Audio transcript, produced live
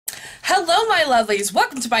Hello my lovelies,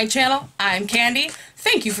 welcome to my channel. I'm Candy.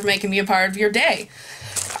 Thank you for making me a part of your day.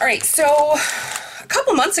 Alright, so a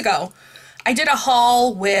couple months ago I did a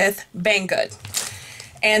haul with Banggood.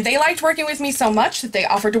 And they liked working with me so much that they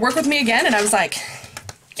offered to work with me again, and I was like,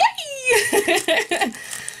 yay!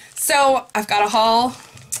 So I've got a haul.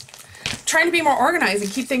 Trying to be more organized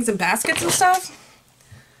and keep things in baskets and stuff.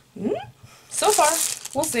 So far,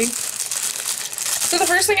 we'll see. So the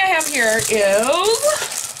first thing I have here is...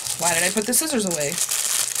 Why did I put the scissors away?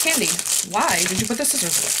 Candy, why did you put the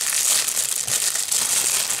scissors away?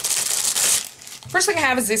 First thing I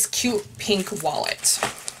have is this cute pink wallet.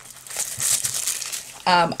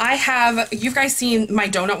 You've guys seen my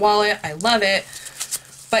donut wallet. I love it.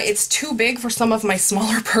 But it's too big for some of my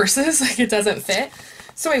smaller purses. Like, it doesn't fit.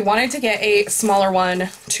 So I wanted to get a smaller one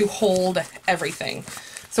to hold everything.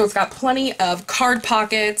 So it's got plenty of card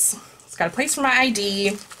pockets. It's got a place for my ID.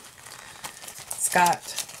 It's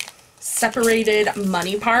got separated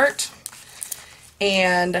money part.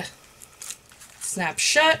 And snap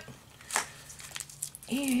shut.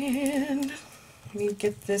 And let me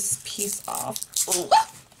get this piece off. Ooh.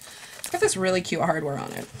 It's got this really cute hardware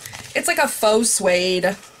on it. It's like a faux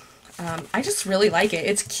suede. I just really like it.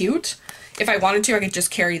 It's cute. If I wanted to, I could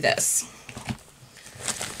just carry this.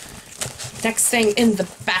 Next thing in the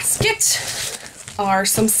basket are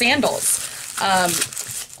some sandals.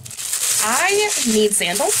 I need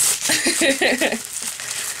sandals.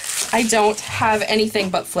 I don't have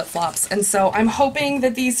anything but flip-flops, and so I'm hoping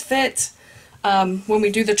that these fit. When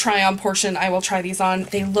we do the try-on portion, I will try these on.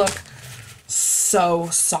 They look so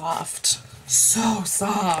soft. So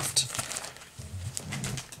soft.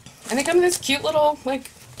 And they come in this cute little,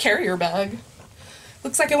 like, carrier bag.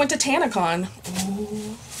 Looks like I went to TanaCon.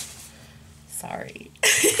 Ooh. Sorry.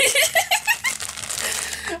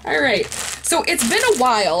 Alright. So it's been a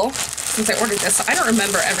while since I ordered this, so I don't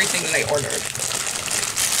remember everything that I ordered.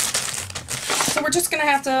 So we're just gonna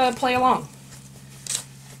have to play along.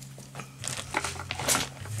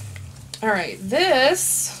 Alright,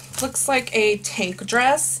 this looks like a tank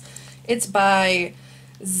dress. It's by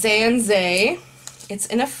Zanzay. It's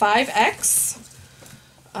in a 5X.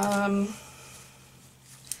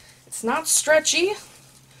 It's not stretchy,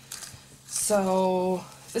 so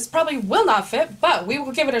this probably will not fit, but we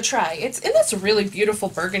will give it a try. It's in this really beautiful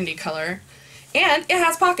burgundy color, and it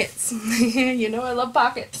has pockets. You know I love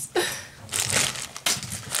pockets.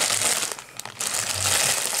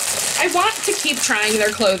 I want to keep trying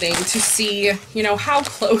their clothing to see, you know, how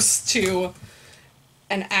close to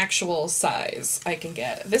an actual size I can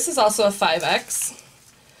get. This is also a 5X.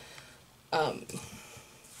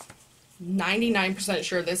 99%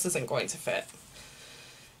 sure this isn't going to fit.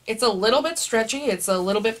 It's a little bit stretchy. It's a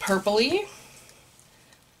little bit purpley.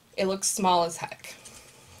 It looks small as heck.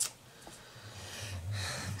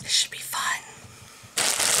 This should be fun.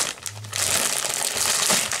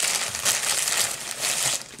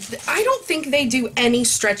 I don't think they do any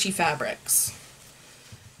stretchy fabrics.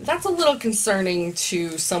 That's a little concerning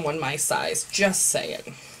to someone my size, just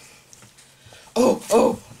saying.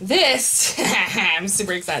 Oh, this! I'm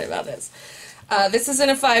super excited about this. This is in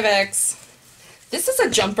a 5X. This is a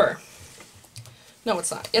jumper. No,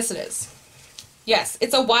 it's not. Yes, it is. Yes,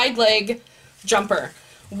 it's a wide leg jumper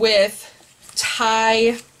with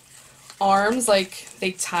tie arms, like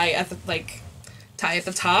they tie at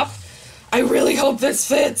the top. I really hope this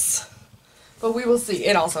fits, but we will see.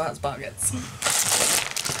 It also has pockets.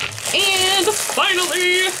 And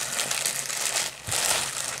finally,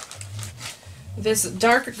 this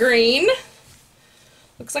dark green.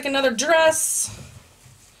 Looks like another dress.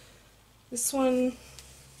 This one,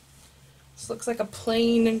 this looks like a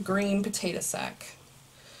plain green potato sack.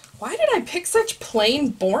 Why did I pick such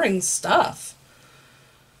plain, boring stuff?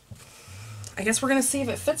 I guess we're gonna see if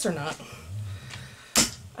it fits or not.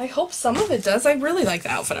 I hope some of it does. I really like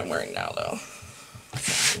the outfit I'm wearing now, though.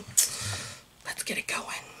 So, let's get it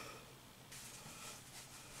going.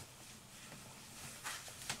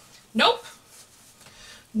 Nope.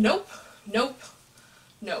 Nope. Nope.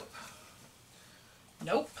 Nope.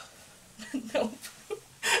 Nope. Nope.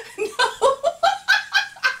 No.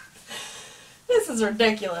 This is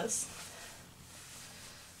ridiculous.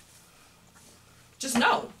 Just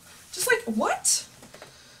no. Just like, what?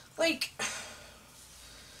 Like,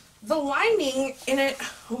 the lining in it,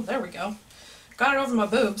 oh, there we go. Got it over my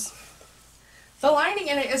boobs. The lining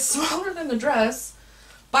in it is smaller than the dress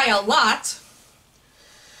by a lot.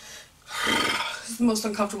 This is the most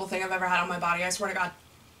uncomfortable thing I've ever had on my body, I swear to God.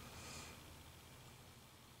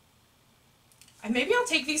 And maybe I'll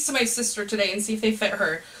take these to my sister today and see if they fit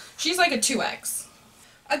her. She's like a 2X.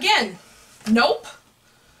 Again, nope.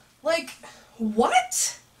 Like,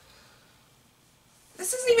 what?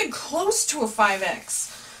 even close to a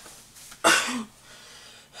 5X.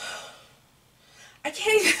 I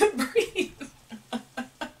can't even breathe.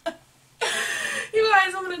 You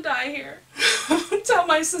guys, I'm gonna die here. Tell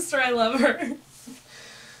my sister I love her.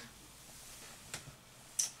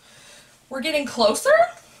 We're getting closer?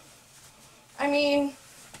 I mean,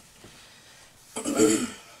 it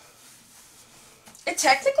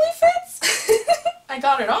technically fits. I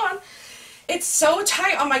got it on. It's so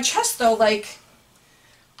tight on my chest though, like,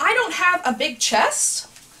 I don't have a big chest,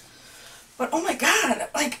 but oh my god,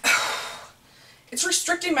 like, it's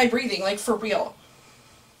restricting my breathing, like, for real.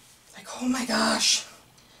 Like, oh my gosh.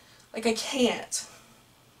 Like, I can't.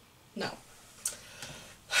 No.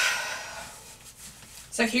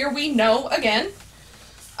 So here we know again.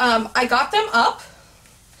 I got them up,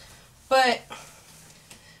 but,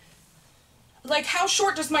 like, how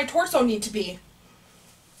short does my torso need to be?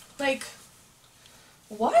 Like,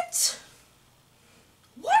 what?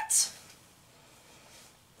 What?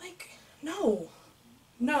 Like, no.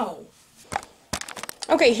 No.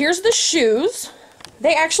 Okay, here's the shoes.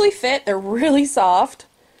 They actually fit. They're really soft.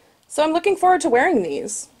 So I'm looking forward to wearing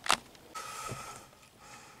these.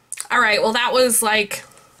 Alright, well that was like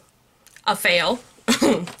a fail.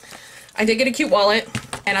 I did get a cute wallet,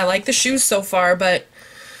 and I like the shoes so far, but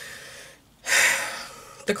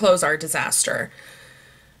the clothes are a disaster.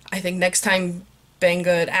 I think next time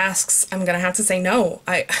Banggood asks, I'm gonna have to say no.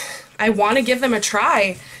 I want to give them a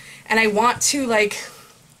try, and I want to, like,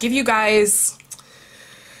 give you guys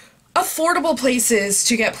affordable places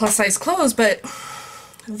to get plus size clothes, but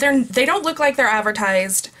they don't look like they're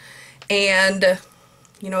advertised, and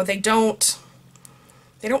you know, they don't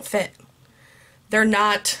fit. They're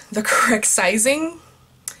not the correct sizing,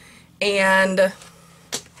 and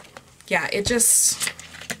yeah, it just,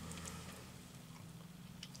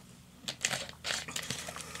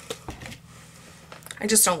 I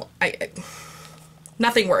just don't,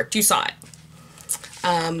 nothing worked. You saw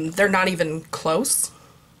it. They're not even close.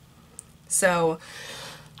 So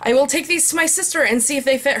I will take these to my sister and see if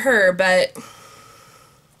they fit her, but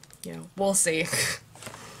you know, we'll see.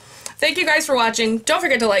 Thank you guys for watching. Don't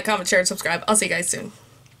forget to like, comment, share, and subscribe. I'll see you guys soon.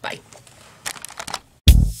 Bye.